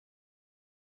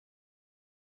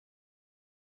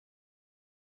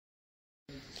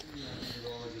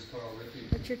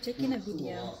But you're taking a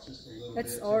video.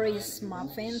 That's Ori's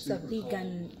muffins, a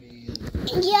vegan.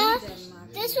 Yeah,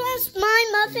 this one's my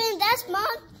muffin. That's my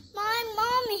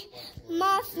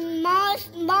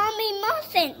mommy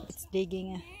muffin. It's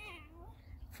digging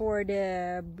for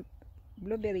the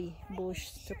blueberry bush.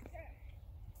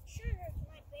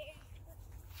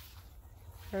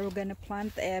 We're gonna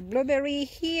plant a blueberry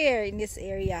here in this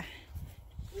area.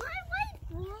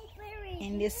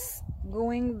 And this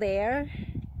going there.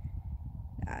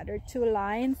 The other two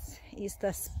lines is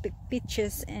the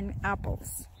peaches and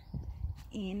apples.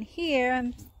 In here,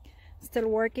 I'm still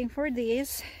working for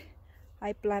this.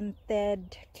 I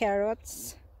planted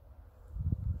carrots.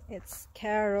 It's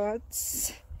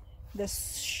carrots, the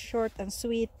short and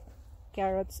sweet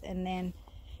carrots, and then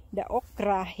the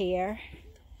okra here,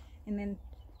 and then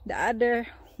the other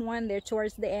one there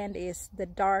towards the end is the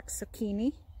dark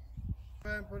zucchini.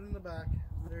 Put it in the back.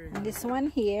 And this one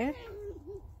here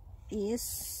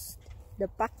is the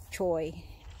pak choy.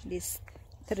 These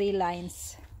 3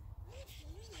 lines.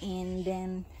 And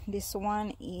then this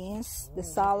one is the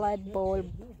salad bowl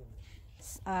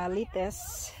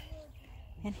lettuce.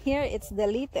 And here it's the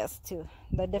lettuce too,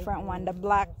 the different one, the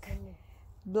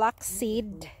black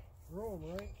seed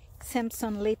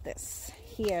Simpson lettuce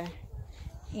here.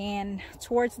 And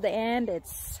towards the end,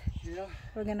 it's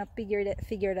we're gonna figure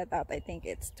that out. I think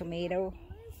it's tomato,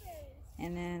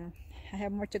 and then I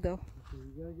have more to go.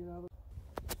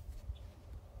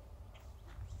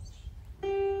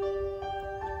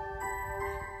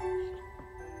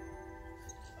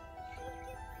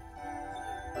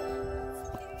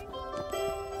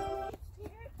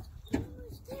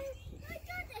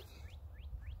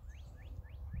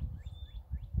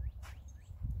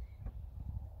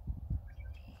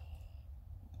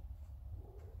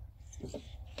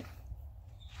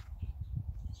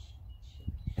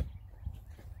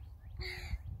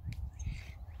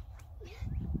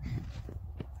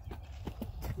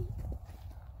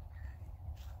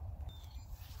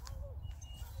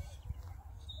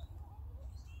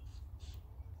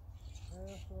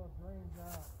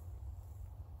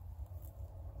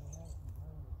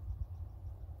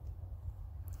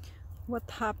 What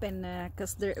happened?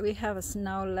 Because we have a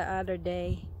snow the other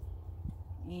day,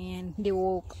 and they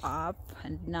woke up,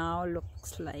 and now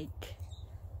looks like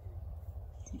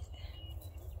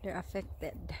they're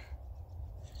affected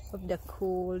of the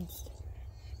cold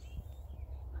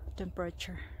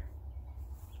temperature.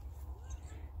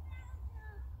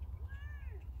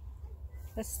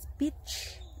 That's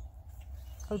peach,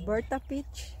 Alberta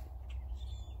peach.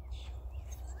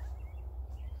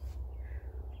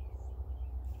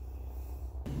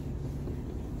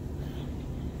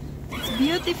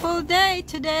 Beautiful day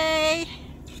today,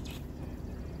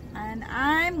 and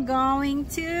I'm going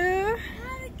to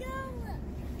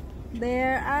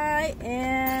there I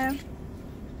am.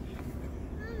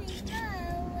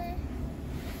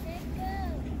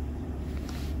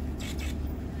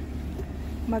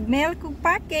 Mag-mail kong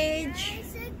package.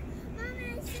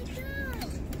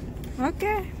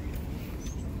 Okay.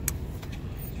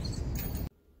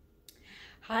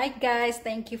 Hi guys,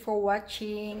 thank you for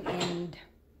watching, and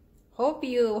hope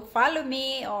you follow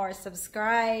me or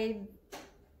subscribe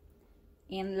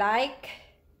and like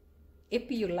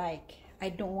if you like. I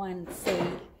don't want to say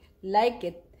like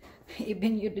it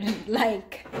even you didn't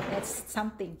like. That's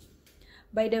something.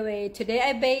 By the way, today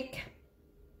I bake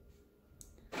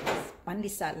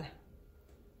pandesal,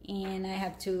 and I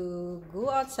have to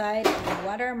go outside and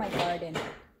water my garden.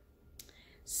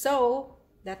 So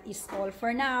that is all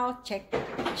for now. Check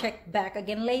back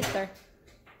again later.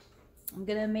 I'm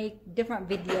gonna make different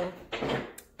video.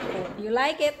 Hope you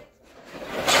like it.